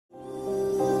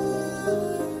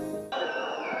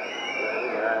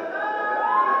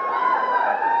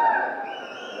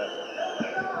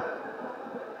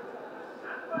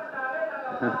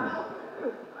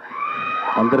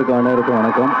வந்திருக்க அனைவருக்கும்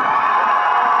வணக்கம்.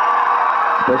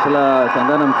 ஸ்பெஷலாக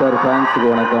சந்தானம் சார் ஃபேன்ஸுக்கு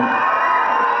வணக்கம்.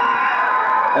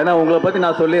 ஏன்னா உங்களை பற்றி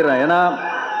நான் சொல்லிடுறேன். ஏன்னா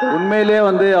உண்மையிலே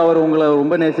வந்து அவர் உங்களை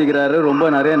ரொம்ப நேசிக்கிறாரு, ரொம்ப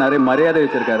நிறைய மரியாதை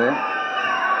வச்சுருக்காரு.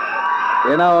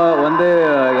 ஏன்னா வந்து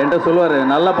என்கிட்ட சொல்லுவார்,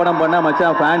 நல்ல படம் பண்ணால்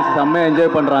மச்சான் ஃபேன்ஸ் செம்மையாக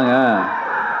என்ஜாய் பண்ணுறாங்க,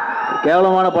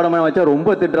 கேவலமான படம் மச்சான்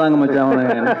ரொம்ப திட்டுறாங்க மச்சான், அவனை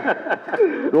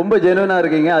ரொம்ப ஜெனுவனாக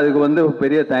இருக்கீங்க. அதுக்கு வந்து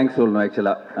பெரிய தேங்க்ஸ் சொல்லணும்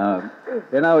ஆக்சுவலாக.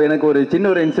 ஏன்னா எனக்கு ஒரு சின்ன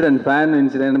ஒரு இன்சிடென்ட், ஃபேன்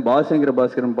இன்சிடென்ட்,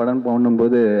 பாஸ்கரன் படம்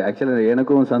பண்ணும்போது ஆக்சுவலாக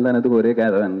எனக்கும் சந்தானத்துக்கும் ஒரே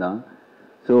கேரவன் தான்.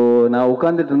 ஸோ நான்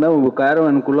உட்காந்துட்டு இருந்தேன், உங்கள்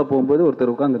கேரவனுக்குள்ளே போகும்போது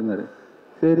ஒருத்தர் உட்காந்துருந்தார்.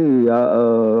 சரி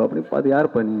அப்படி பார்த்து யார்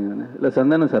பண்ணி, இல்லை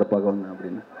சந்தானம் சார் பார்க்க வந்தேன்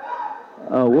அப்படின்னு.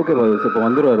 ஓகே பாஸ் இப்போ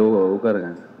வந்துடுவார்,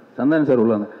 உட்காருங்க. சந்தானம் சார்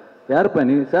உள்ள வந்தேன். யார்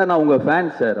பண்ணி சார், நான் உங்கள்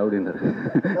ஃபேன்ஸ் சார் அப்படின்னாரு.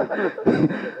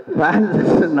 ஃபேன்ஸ்,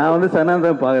 நான் வந்து சந்தானம்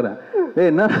தான் பார்க்குறேன்.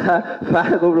 என்ன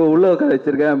ஃபேனை கூப்பிட்டு உள்ளே உட்கார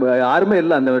வச்சுருக்கேன், யாருமே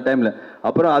இல்லை அந்த டைமில்.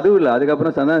 அப்புறம் அதுவும் இல்லை,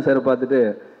 அதுக்கப்புறம் சந்தானம் சாரை பார்த்துட்டு,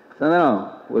 சந்தானம்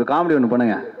ஒரு காமெடி ஒன்று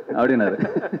பண்ணுங்க அப்படின்னாரு.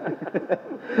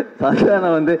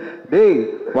 சந்தானம் வந்து, டேய்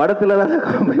படத்துல தான்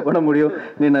காமெடி பண்ண முடியும்,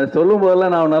 நீ நான் சொல்லும்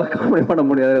போதெல்லாம் நான் அவனால் காமெடி பண்ண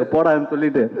முடியாது போடான்னு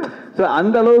சொல்லிட்டு. ஸோ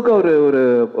அந்த அளவுக்கு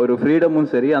ஒரு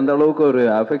ஃப்ரீடமும் சரி, அந்த அளவுக்கு ஒரு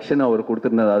அஃபெக்ஷன் அவர்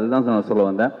கொடுத்துருந்தார். அதுதான் நான்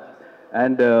சொல்ல வந்தேன்.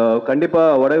 அண்ட்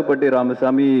கண்டிப்பாக வடக்குப்பட்டி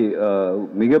ராமசாமி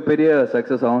மிகப்பெரிய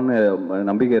சக்ஸஸ் ஆகும்னு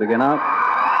நம்பிக்கை இருக்கு. ஏன்னா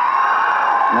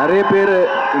நிறைய பேர்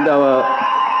இந்த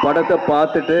படத்தை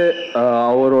பார்த்துட்டு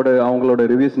அவங்களோட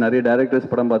ரிவ்யூஸ், நிறைய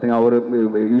டைரக்டர்ஸ் படம் பார்த்தீங்க. அவர்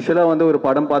யூஸ்வலாக வந்து ஒரு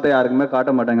படம் பார்த்தா யாருக்குமே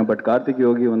காட்ட மாட்டாங்க. பட் கார்த்திக்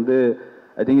யோகி வந்து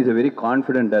I think is a very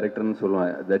confident டைரக்டர்னு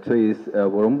சொல்லுவேன். தட்ஸ் வை இஸ்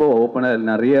ரொம்ப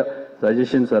ஓப்பனாக நிறைய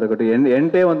சஜஷன்ஸாக இருக்கட்டும்.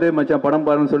 என்கிட்டே வந்து மச்சான் படம்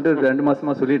பாருன்னு சொல்லிட்டு 2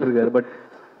 மாதமாக சொல்லிட்டு இருக்காரு. பட்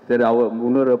சரி,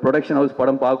 இன்னொரு ப்ரொடக்ஷன் ஹவுஸ்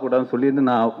படம் பார்க்கக்கூடாதுன்னு சொல்லியிருந்து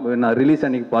நான் ரிலீஸ்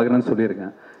அன்னைக்கு பார்க்குறேன்னு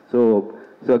சொல்லியிருக்கேன்.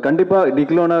 ஸோ கண்டிப்பாக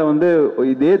டிக்லோனா வந்து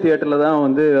இதே தியேட்டரில் தான்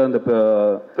வந்து அந்த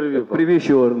ப்ரிவியூ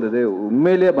ஷோ இருந்தது.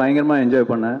 உண்மையிலேயே பயங்கரமாக என்ஜாய்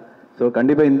பண்ணேன். ஸோ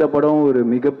கண்டிப்பாக இந்த படம் ஒரு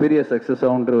மிகப்பெரிய சக்ஸஸ்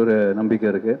ஆகுன்ற ஒரு நம்பிக்கை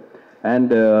இருக்குது.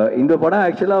 அண்ட் இந்த படம்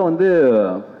ஆக்சுவலாக வந்து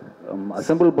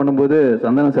அசம்பிள் பண்ணும்போது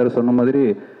சந்தானம் சார் சொன்ன மாதிரி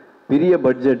பெரிய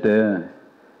பட்ஜெட்டு,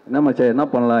 என்ன மச்சா என்ன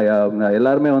பண்ணலாம்,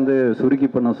 எல்லாருமே வந்து சுருக்கி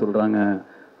பண்ண சொல்கிறாங்க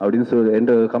அப்படின்னு சொல்லி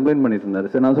என்கிட்ட கம்ப்ளைண்ட் பண்ணிட்டு இருந்தாரு.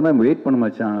 சரி நான் சொன்னேன் வெயிட் பண்ண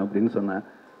மச்சான் அப்படின்னு சொன்னேன்.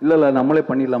 இல்லை நம்மளே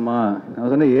பண்ணிடலாமா, நான்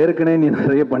சொன்னேன் ஏற்கனவே நீ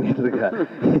நிறைய பண்ணிட்டு இருக்க,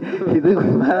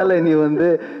 இதுக்கு மேலே நீ வந்து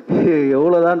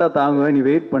எவ்வளோதான்டா தாங்குவேன், நீ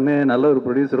வெயிட் பண்ணு, நல்ல ஒரு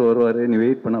ப்ரொடியூசர் வருவார், நீ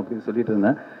வெயிட் பண்ண அப்படின்னு சொல்லிட்டு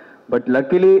இருந்தேன். பட்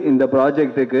லக்கிலி இந்த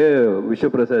ப்ராஜெக்ட்டுக்கு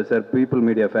Vishwaprasad sir, people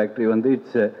media factory வந்து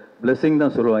இட்ஸ் பிளெஸிங்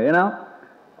தான் சொல்லுவேன். ஏன்னா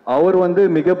அவர் வந்து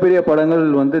மிகப்பெரிய படங்கள்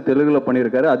வந்து தெலுங்கில்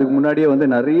பண்ணியிருக்காரு. அதுக்கு முன்னாடியே வந்து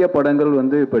நிறைய படங்கள்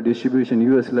வந்து இப்போ டிஸ்ட்ரிபியூஷன்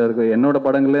யூஎஸில் இருக்கு. என்னோட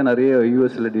படங்களே நிறைய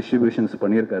யூஎஸில் டிஸ்ட்ரிபியூஷன்ஸ்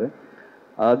பண்ணியிருக்காரு.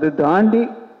 அது தாண்டி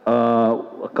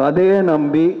கதையை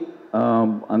நம்பி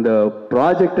அந்த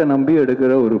ப்ராஜெக்டை நம்பி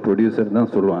எடுக்கிற ஒரு ப்ரொடியூசர்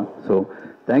தான் சொல்லுவேன். So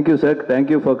thank you sir,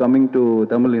 thank you for coming to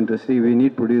Tamil industry. We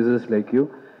need producers like you.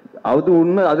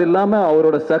 அது இல்லாமல்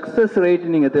அவரோட சக்ஸஸ் ரேட்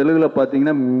நீங்கள் தெலுங்கில்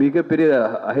பார்த்தீங்கன்னா மிகப்பெரிய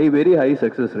very high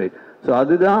success rate. So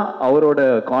அதுதான் அவரோட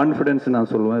கான்ஃபிடென்ஸ்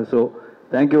நான் சொல்லுவேன். So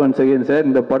thank you once again sir.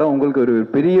 இந்த படம் உங்களுக்கு ஒரு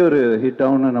பெரிய ஒரு ஹிட்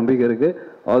ஆகும்னு நம்பிக்கை இருக்குது.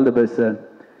 All the best sir.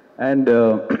 And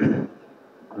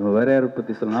வேற யாரை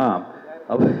பற்றி சொல்லலாம்?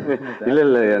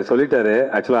 இல்லை சொல்லிட்டாரு.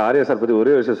 ஆக்சுவலாக ஆர்யா சார் பற்றி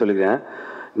ஒரே விஷயம் சொல்லிக்கிறேன்.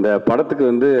 இந்த படத்துக்கு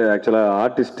வந்து ஆக்சுவலாக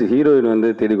ஆர்டிஸ்ட் ஹீரோயின் வந்து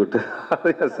தேடி கொடுத்து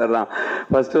ஆர்யா சார் தான்.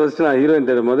 ஃபஸ்ட்டு நான் ஹீரோயின்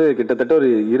தேடும் போது கிட்டத்தட்ட ஒரு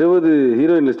 20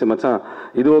 ஹீரோயின் லிஸ்ட்டு மச்சான்,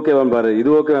 இது ஓகேவான்னு பாரு,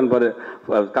 இது ஓகேவான்னு பாரு.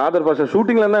 காதர் பாஷா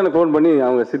ஷூட்டிங்கில் இருந்தால் எனக்கு ஃபோன் பண்ணி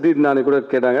அவங்க சித்தித் நானே கூட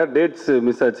கேட்டாங்க. டேட்ஸ்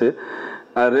மிஸ் ஆச்சு.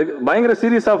 பயங்கர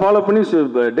சீரியஸாக ஃபாலோ பண்ணி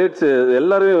டேட்ஸ்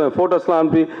எல்லாருமே ஃபோட்டோஸ்லாம்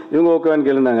அனுப்பி இவங்க ஓகேவான்னு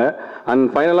கேளுனாங்க. அண்ட்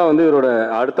ஃபைனலாக வந்து இவரோட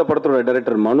அடுத்த படத்தோட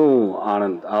டைரக்டர் மனு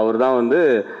ஆனந்த், அவர் தான் வந்து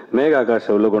மேகா ஆகாஷ்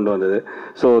உள்ளே கொண்டு வந்தது.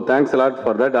 So thanks a lot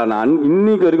for that. ஆனால்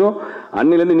இன்னைக்கு வரைக்கும்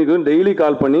அன்னிலேருந்து இன்னைக்கு வரைக்கும் டெய்லி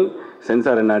கால் பண்ணி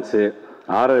சென்சார் என்னாச்சு,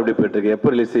 ஆர்ஆர் எப்படி போயிட்டுருக்கு, எப்போ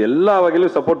ரிலீஸ், எல்லா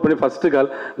வகையிலும் சப்போர்ட் பண்ணி ஃபஸ்ட்டு கால்.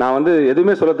 நான் வந்து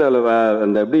எதுவுமே சொல்ல தேவையில்ல.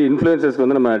 அந்த எப்படி இன்ஃப்ளூயன்சர்ஸ்க்கு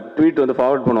வந்து நம்ம ட்வீட் வந்து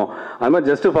ஃபார்வர்ட் பண்ணுவோம், அது மாதிரி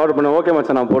ஜஸ்ட்டு ஃபார்வர்ட் பண்ணோம். ஓகே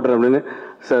மச்சான் நான் போட்டுறேன் அப்படின்னு.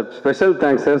 Sir special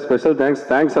thanks sir, special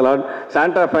thanks a lot.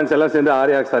 Santa fans எல்லாம் சேர்ந்து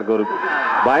ஆர்யா சாருக்கு ஒரு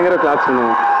பயங்கர கிளாப்ஸ்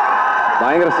பண்ணுவோம்.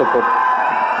 பயங்கர சப்போர்ட்.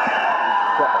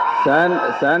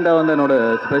 சாண்டா வந்து என்னோட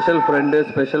ஸ்பெஷல் ஃப்ரெண்டு,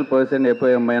 ஸ்பெஷல் பர்சன், எப்போ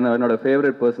என்னோட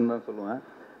ஃபேவரட் பர்சன் தான் சொல்லுவேன்.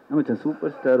 மச்சான்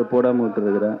சூப்பர் ஸ்டார் போடாமல்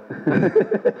விட்டுருக்குறேன்,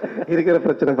 இருக்கிற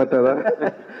பிரச்சனை பார்த்தாதான்.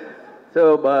 ஸோ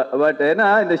பட் ஏன்னா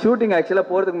இந்த ஷூட்டிங் ஆக்சுவலாக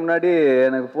போகிறதுக்கு முன்னாடி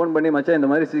எனக்கு ஃபோன் பண்ணி, மச்சான் இந்த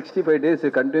மாதிரி 65 days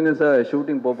கண்டினியூஸாக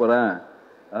ஷூட்டிங் போகிறேன்,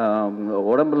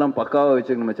 உடம்புலாம் பக்காவாக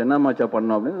வச்சுக்கணும் மச்சான், என்ன மச்சா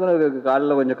பண்ணோம் அப்படின்னு.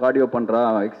 காலையில் கொஞ்சம் கார்டியோ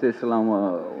பண்ணுறான், எக்ஸசைஸ்லாம்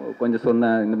கொஞ்சம்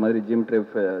சொன்னேன், இந்த மாதிரி ஜிம்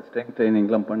ஸ்ட்ரெங்க்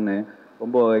ட்ரைனிங்லாம் பண்ணு,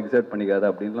 ரொம்ப எக்ஸர்ட் பண்ணிக்காத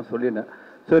அப்படின்லாம் சொல்லிட்டேன்.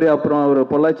 சரி அப்புறம் அவர்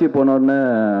பொள்ளாச்சி போனோடனே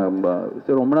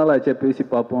சரி ரொம்ப நாள் ஆச்சா பேசி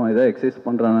பார்ப்போம், ஏதாவது எக்ஸசைஸ்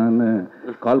பண்ணுறானான்னு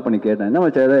கால் பண்ணி கேட்டேன். என்ன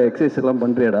மச்சா ஏதாவது எக்ஸசைஸ் எல்லாம்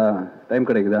பண்ணுறியாடா, டைம்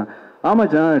கிடைக்குதா?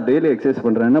 ஆமாச்சான் டெய்லி எக்ஸசைஸ்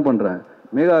பண்ணுறேன். என்ன பண்ணுறேன்?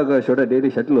 மேகா ஆகாஷோட டெய்லி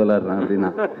ஷட்டில் விளாட்றேன் அப்படின்னா,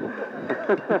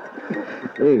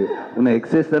 ஏய் உன்னை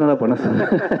எக்ஸசைஸ் தானே பண்ண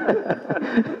சொன்னேன்.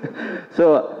 ஸோ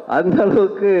அந்த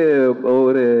அளவுக்கு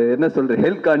ஒரு என்ன சொல்ற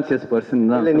ஹெல்த் கான்சியஸ் பர்சன்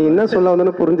தான். இல்லை, நீ என்ன சொல்ல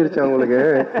வந்தோன்னு புரிஞ்சிருச்சு அவங்களுக்கு,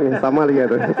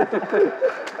 சமாளிக்காது.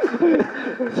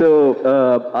 ஸோ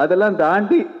அதெல்லாம்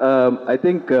தாண்டி I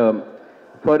think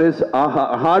for is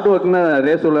heart ஒர்க்னு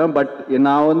நிறைய சொல்லுவேன். பட்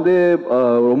நான் வந்து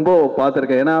ரொம்ப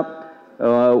பார்த்துருக்கேன். ஏன்னா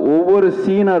ஒவ்வொரு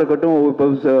சீனாக இருக்கட்டும், இப்போ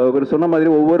ஒரு சொன்ன மாதிரி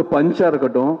ஒவ்வொரு பஞ்சாக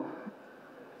இருக்கட்டும்,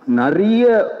 நிறைய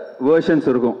வேர்ஷன்ஸ்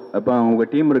இருக்கும். இப்போ அவங்க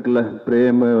டீம் இருக்குல்ல,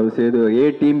 பிரேம் சேது, ஏ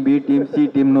டீம், பி டீம், சி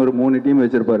டீம்னு ஒரு 3 டீம்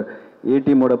வச்சுருப்பார். ஏ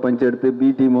டீமோட பஞ்ச் எடுத்து பி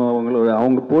டீம்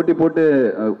அவங்க போட்டி போட்டு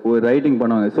ரைட்டிங்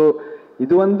பண்ணுவாங்க. ஸோ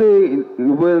இது வந்து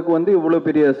இவருக்கு வந்து இவ்வளோ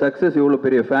பெரிய சக்ஸஸ், இவ்வளோ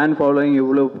பெரிய ஃபேன் ஃபாலோயிங்,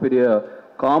 இவ்வளோ பெரிய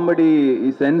காமெடி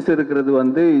சென்ஸ் இருக்கிறது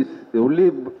வந்து ஒன்லி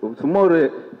சும்மா ஒரு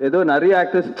ஏதோ நிறைய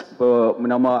ஆக்டர்ஸ் இப்போ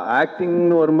நம்ம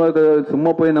ஆக்டிங்னு வரும்போது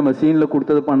சும்மா போய் நம்ம சீனில்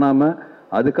கொடுத்தது பண்ணாமல்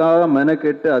அதுக்காக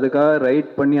மெனக்கெட்டு அதுக்காக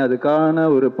ரைட் பண்ணி அதுக்கான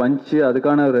ஒரு பஞ்சு,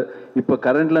 அதுக்கான ஒரு இப்போ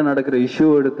கரண்டில் நடக்கிற இஷ்யூ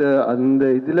எடுத்து அந்த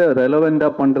இதில்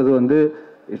ரெலவெண்ட்டாக பண்ணுறது வந்து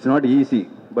இட்ஸ் நாட் ஈஸி.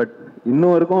 பட்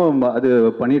இன்னும் வரைக்கும் அது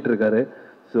பண்ணிகிட்ருக்காரு.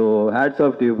 So hats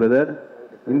off to you brother.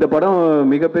 இந்த படம்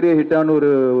மிகப்பெரிய ஹிட்டான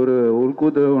ஒரு ஒரு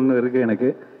உள்கூத்து ஒன்று இருக்குது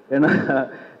எனக்கு. ஏன்னா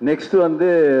நெக்ஸ்ட் வந்து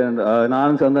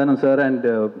நானும் சந்தானம் சார் அண்ட்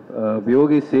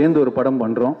யோகி சேர்ந்து ஒரு படம்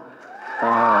பண்ணுறோம்.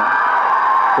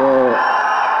 ஸோ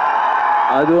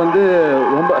அது வந்து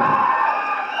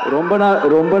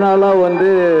ரொம்ப நாளாக வந்து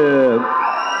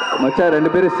மச்சான்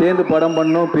 2 பேரும் சேர்ந்து படம்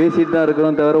பண்ணோம், பேசிட்டு தான்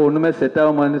இருக்கிறோம், தவிர ஒன்றுமே செட்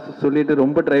ஆகாம சொல்லிட்டு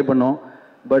ரொம்ப ட்ரை பண்ணோம்.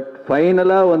 பட்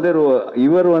ஃபைனலாக வந்து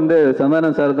இவர் வந்து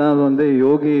சந்தானம் சார் தான் வந்து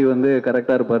யோகி வந்து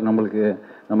கரெக்டாக இருப்பார் நம்மளுக்கு,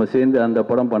 நம்ம சேர்ந்து அந்த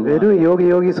படம் பண்ணுறோம். வெறும் யோகி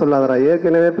யோகி சொல்லாதரா,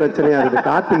 ஏற்கனவே பிரச்சனையா இருக்குது.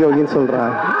 கார்த்திக் யோகின்னு சொல்கிறா.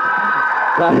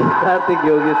 கார்த்திக்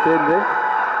யோகி சேர்ந்து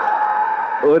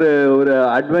ஒரு ஒரு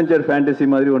அட்வென்ச்சர் ஃபேண்டசி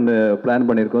மாதிரி ஒன்று பிளான்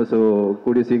பண்ணியிருக்கோம். ஸோ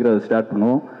கூடிய சீக்கிரம் அதை ஸ்டார்ட்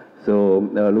பண்ணுவோம். ஸோ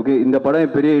லுக்கி இந்த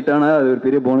படம் பெரிய ஹிட்டானா அது ஒரு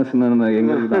பெரிய போனஸ்ன்னு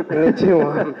எங்களுக்கு தான் நிச்சயமா.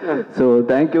 So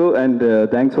thank you and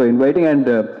thanks for inviting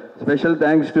and special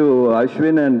thanks to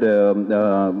Ashwin and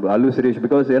Allu Suresh.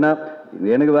 Because ஏன்னா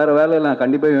எனக்கு வேறு வேலை இல்லை, நான்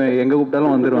கண்டிப்பாக எங்கே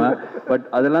கூப்பிட்டாலும் வந்துடுவேன். பட்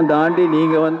அதெல்லாம் தாண்டி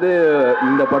நீங்கள் வந்து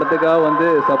இந்த படத்துக்காக வந்து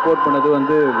சப்போர்ட் பண்ணது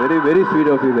வந்து very very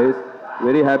sweet of you guys.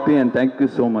 Very happy and thank you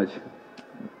so much.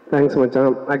 Thanks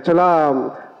மச்சான். ஆக்சுவலாக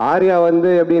ஆர்யா வந்து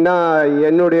எப்படின்னா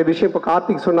என்னுடைய விஷயம் இப்போ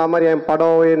கார்த்திக் சொன்ன மாதிரி என்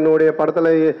படம் என்னுடைய படத்தில்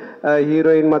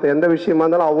ஹீரோயின் மற்ற எந்த விஷயமா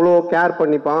இருந்தாலும் அவ்வளோ கேர்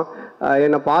பண்ணிப்பான்.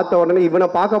 என்னை பார்த்த உடனே இவனை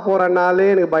பார்க்க போகிறனாலே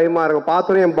எனக்கு பயமாக இருக்கும்.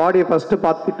 பார்த்தோன்னே என் பாடியை ஃபஸ்ட்டு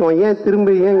பார்த்துட்டோம், ஏன்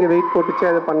திரும்ப ஏன் இங்கே வெயிட் போட்டுச்சு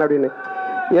அதை பண்ண அப்படின்னு.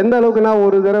 எந்த அளவுக்கு நான்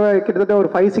ஒரு தடவை கிட்டத்தட்ட ஒரு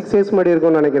 5-6 days முன்னாடி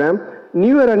இருக்கும்னு நினைக்கிறேன்,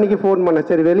 நியூ இயர் அன்றைக்கி ஃபோன் பண்ணேன்.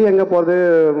 சரி வெளியே எங்கே போகிறது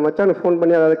மச்சானுக்கு ஃபோன்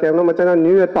பண்ணி அதாவது கேட்கணும், மச்சான்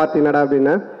நியூ இயர் பார்ட்டி நடா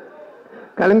அப்படின்னு.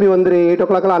 கிளம்பி வந்துரு 8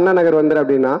 o'clock அண்ணா நகர் வந்துரு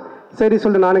அப்படின்னா சரி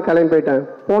சொல்லிட்டு நானும் கிளம்பி போயிட்டேன்.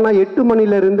 போனால் 8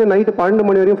 மணிலேருந்து நைட்டு 12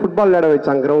 மணி வரைக்கும் ஃபுட்பால் விளையாட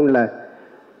வச்சான் கிரவுண்டில்.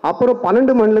 அப்புறம்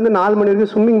 12 மணிலேருந்து 4 மணி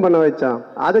வரைக்கும் ஸ்விம்மிங் பண்ண வச்சான்.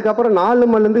 அதுக்கப்புறம் 4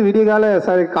 மணிலேருந்து விடியகால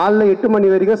காலைல 8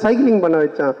 மணி வரைக்கும் சைக்கிளிங் பண்ண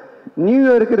வச்சான். நியூ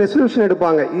இயருக்கு ரெசல்யூஷன்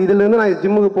எடுப்பாங்க, இதுலேருந்து நான்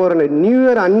ஜிம்முக்கு போகிறேன்னு. நியூ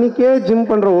இயர் அன்றைக்கே ஜிம்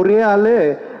பண்ணுற ஒரே ஆள்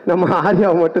நம்ம ஆர்யா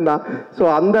மட்டும்தான். ஸோ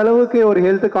அந்த அளவுக்கு ஒரு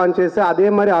ஹெல்த் கான்சியஸ், அதே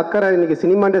மாதிரி அக்கறை. இன்றைக்கி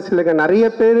சினிமா இண்டஸ்ட்ரியில் இருக்க நிறைய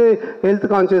பேர் ஹெல்த்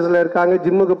கான்சியஸில் இருக்காங்க,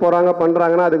 ஜிம்முக்கு போகிறாங்க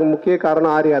பண்ணுறாங்கன்னா அதுக்கு முக்கிய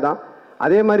காரணம் ஆர்யா தான்.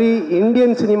 அதே மாதிரி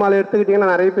இந்தியன் சினிமாவில்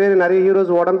எடுத்துக்கிட்டிங்கன்னா நிறைய பேர் நிறைய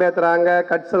ஹீரோஸ் உடம்பேற்றுறாங்க,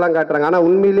 கட்ஸ் எல்லாம் காட்டுறாங்க. ஆனால்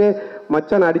உண்மையிலே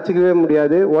மச்சான் அடிச்சுக்கவே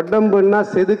முடியாது. உடம்புன்னா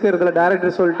செதுக்கிறதுல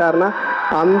டேரக்டர் சொல்லிட்டாருன்னா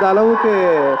அந்த அளவுக்கு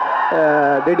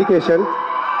டெடிகேஷன்.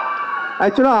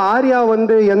 ஆக்சுவலாக ஆர்யா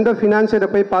வந்து எந்த ஃபினான்ஷியரை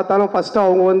போய் பார்த்தாலும் ஃபஸ்ட்டு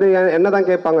அவங்க வந்து என்ன தான்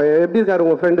கேட்பாங்க, எப்படி இருக்காரு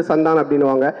உங்கள் ஃப்ரெண்டு சந்தான்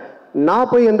அப்படின்வாங்க. நான்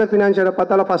போய் எந்த ஃபினான்ஷியரை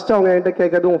பார்த்தாலும் ஃபஸ்ட்டு அவங்க என்கிட்ட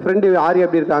கேட்கறது உங்கள் ஃப்ரெண்டு ஆர்யா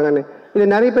எப்படி இருக்காங்கன்னு. இது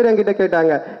நிறைய பேர் என்கிட்ட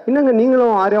கேட்டாங்க, என்னங்க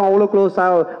நீங்களும் ஆர்யா அவ்வளோ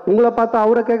க்ளோஸாக, உங்களை பார்த்தா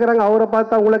அவரை கேட்குறாங்க, அவரை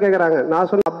பார்த்தா உங்களை கேட்குறாங்க. நான்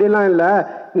சொன்னேன் அப்படிலாம் இல்லை,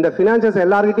 இந்த ஃபினான்ஷியர்ஸ்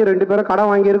எல்லாருக்கிட்டையும் 2 பேரும்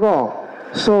கடன் வாங்கியிருக்கோம்.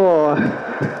 ஸோ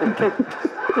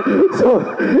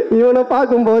இவனை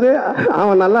பார்க்கும்போது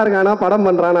அவன் நல்லா இருக்கானா படம்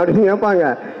பண்ணுறான் அப்படின்னு கேட்பாங்க,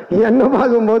 என்னை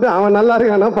பார்க்கும்போது அவன் நல்லா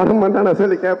இருக்கானா படம் பண்ணுறான்னு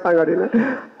சொல்லி கேட்பாங்க அப்படின்னு.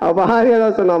 அப்போ ஆர்யா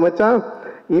தான் சொன்னான், மச்சான்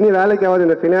இனி வேலைக்கு ஆகாது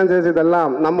இந்த ஃபினான்சியர்ஸ்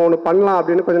இதெல்லாம் நம்ம ஒன்று பண்ணலாம்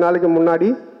அப்படின்னு கொஞ்சம் நாளைக்கு முன்னாடி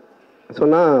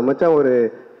சொன்னால், மச்சான் ஒரு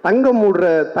தங்கம்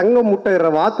முட்டைற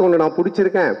வாத்து ஒன்று நான்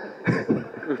பிடிச்சிருக்கேன்,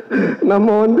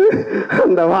 நம்ம வந்து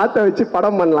அந்த வாத்தை வச்சு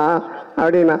படம் பண்ணலாம்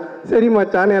அப்படின்னா. சரி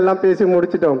மச்சான்னு எல்லாம் பேசி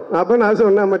முடிச்சிட்டோம். அப்போ நான்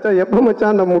சொன்னேன், மச்சான் எப்போ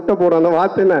மச்சான் அந்த முட்டை போடும் அந்த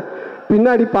வாத்துன்னு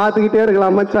பின்னாடி பார்த்துக்கிட்டே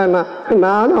இருக்கலாம் மச்சான்.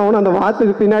 நானும் அவனும் அந்த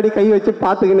வாத்துக்கு பின்னாடி கை வச்சு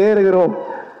பார்த்துக்கினே இருக்கிறோம்.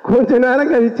 கொஞ்ச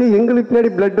நேரம் கழிச்சு எங்களுக்கு பின்னாடி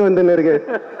பிளட் வந்துன்னு இருக்கு.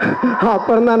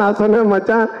 அப்புறம் தான் நான் சொன்னேன்,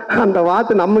 மச்சான் அந்த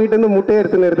வாத்து நம்ம கிட்ட இருந்து முட்டையை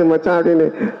எடுத்துன்னு இருக்கு மச்சான் அப்படின்னு.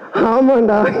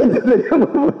 ஆமாண்டா இது தெரியாம.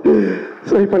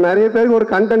 ஸோ இப்போ நிறைய பேருக்கு ஒரு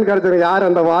கண்டென்ட் கிடைச்சிருக்கு, யார்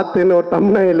அந்த வாத்துன்னு ஒரு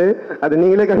தம்ப்நெயில், அது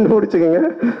நீங்களே கண்டுபிடிச்சிக்கோங்க.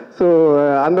 ஸோ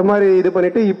அந்த மாதிரி இது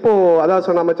பண்ணிட்டு இப்போ அதான்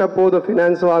சொன்ன மச்சான், போதும்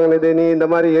ஃபினான்ஸ் வாங்கினது, நீ இந்த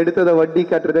மாதிரி எடுத்ததை வட்டி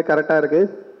கட்டுறதே கரெக்டாக இருக்கு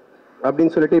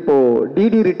அப்படின்னு சொல்லிட்டு இப்போ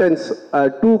டிடி ரிட்டர்ன்ஸ்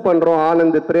 2 பண்றோம்.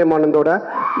 ஆனந்த் பிரேம் ஆனந்தோட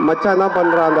மச்சான் தான்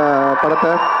பண்றான் அந்த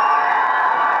படத்தை.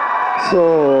 ஸோ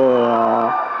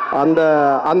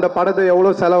அந்த படத்தை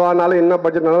எவ்வளோ செலவானாலும் என்ன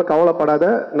பட்ஜெட்னாலும் கவலைப்படாத,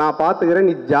 நான் பார்த்துக்கிறேன்,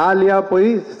 நீ ஜாலியாக போய்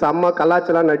செம்ம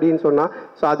கலாச்சலாம் நடின்னு சொன்னான்.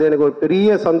 ஸோ அது எனக்கு ஒரு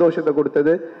பெரிய சந்தோஷத்தை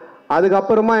கொடுத்தது.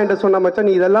 அதுக்கப்புறமா என்கிட்ட சொன்ன மச்சான்,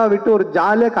 நீ இதெல்லாம் விட்டு ஒரு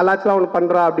ஜாலியாக கலாச்சலாம் ஒன்று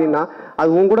பண்ணுறா அப்படின்னா அது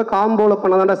உங்க கூட காம்போவில்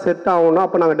பண்ணாதான்டா செட் ஆகணும்.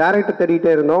 அப்போ நாங்கள் டேரக்டர்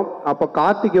தேடிட்டே இருந்தோம். அப்போ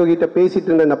கார்த்திக் யோகிட்ட பேசிட்டு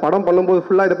இருந்தேன், இந்த படம் பண்ணும்போது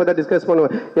ஃபுல்லாக இதை பற்றி டிஸ்கஸ்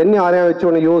பண்ணுவேன், என்ன ஆரியா வச்சு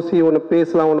ஒன்று யோசி, ஒன்று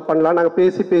பேசலாம், ஒன்று பண்ணலாம். நாங்கள்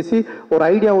பேசி ஒரு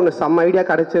ஐடியா, ஒன்று செம்ம ஐடியா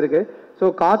கிடச்சிருக்கு. ஸோ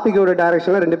கார்த்திகோட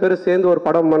டைரக்ஷனில் 2 பேரும் சேர்ந்து ஒரு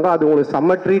படம் பண்ணுறோம். அது உங்களுக்கு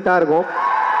செம்ம ட்ரீட்டாக இருக்கும்.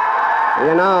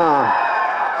 ஏன்னா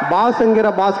பாஸ்ங்கிற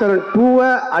பாஸ்கரன்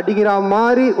 2 அடிக்கிற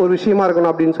மாதிரி ஒரு விஷயமா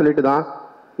இருக்கணும் அப்படின்னு சொல்லிட்டு தான்.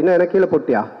 இன்னும் எனக்கு கீழே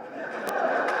போட்டியா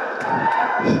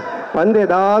வந்து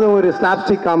ஏதாவது ஒரு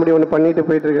ஸ்லாப்ஸ்டிக் காமெடி ஒன்று பண்ணிட்டு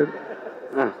போயிட்டு இருக்கு.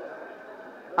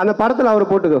 அந்த படத்தில்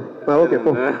அவர் போட்டுக்கோ. ஓகே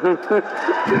போ.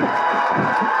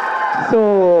 ஸோ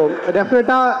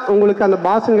டெஃபினட்டாக உங்களுக்கு அந்த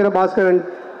பாஸ்ங்கிற பாஸ்கரன்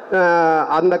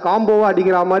அந்த காம்போவை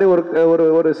அடிக்கிற மாதிரி ஒரு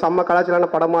ஒரு செம்ம கலாச்சாரான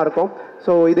படமாக இருக்கும்.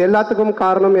 ஸோ இது எல்லாத்துக்கும்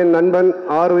காரணம் என் நண்பன்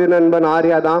ஆர்வீர் நண்பன்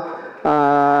ஆர்யா தான்.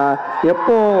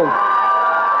 எப்போ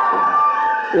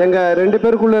எங்கள் 2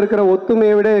 பேருக்குள்ளே இருக்கிற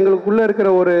ஒத்துமையை விட எங்களுக்குள்ளே இருக்கிற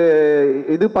ஒரு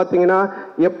இது பார்த்தீங்கன்னா,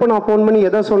 எப்போ நான் ஃபோன் பண்ணி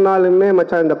எதை சொன்னாலுமே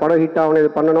மச்சான் இந்த படம் ஹிட் ஆகணும்,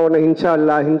 இது பண்ணணும், உடனே ஹின்ஷா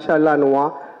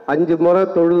அல்லான்னுவான். 5 முறை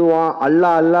தொழுவான்,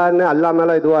 அல்லான்னு அல்லா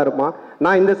மேலே இதுவாக இருப்பான்.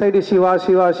 நான் இந்த சைடு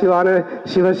சிவான்னு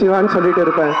சிவான்னு சொல்லிட்டு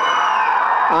இருப்பேன்.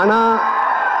 ஆனால்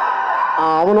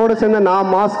அவனோட சேர்ந்து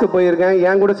நான் மாஸ்க்கு போயிருக்கேன்,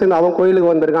 என் கூட சேர்ந்து அவன்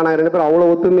கோயிலுக்கு வந்திருக்கான். நான் 2 பேரும் அவ்வளோ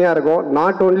ஒத்துமையாக இருக்கும்.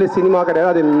 நாட் ஓன்லி சினிமா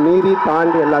கிடையாது, அது மீறி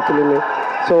தாண்டி எல்லாத்துலேயுமே.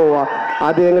 ஸோ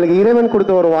அது எங்களுக்கு இறைவன்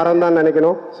கொடுத்த ஒரு வரம் தான்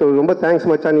நினைக்கணும். ஸோ ரொம்ப தேங்க்ஸ்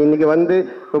மச்சான், நீ இன்னைக்கு வந்து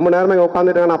ரொம்ப நேரமாக இங்கே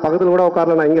உட்காந்துட்டேன், நான் பக்கத்தில் கூட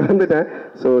உட்காரல, நான் இங்கே வந்துட்டேன்.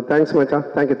 ஸோ தேங்க்ஸ் மச்சான்,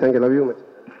 thank you love you much.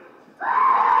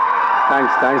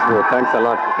 Thanks bro, thanks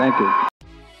a lot. Thank you.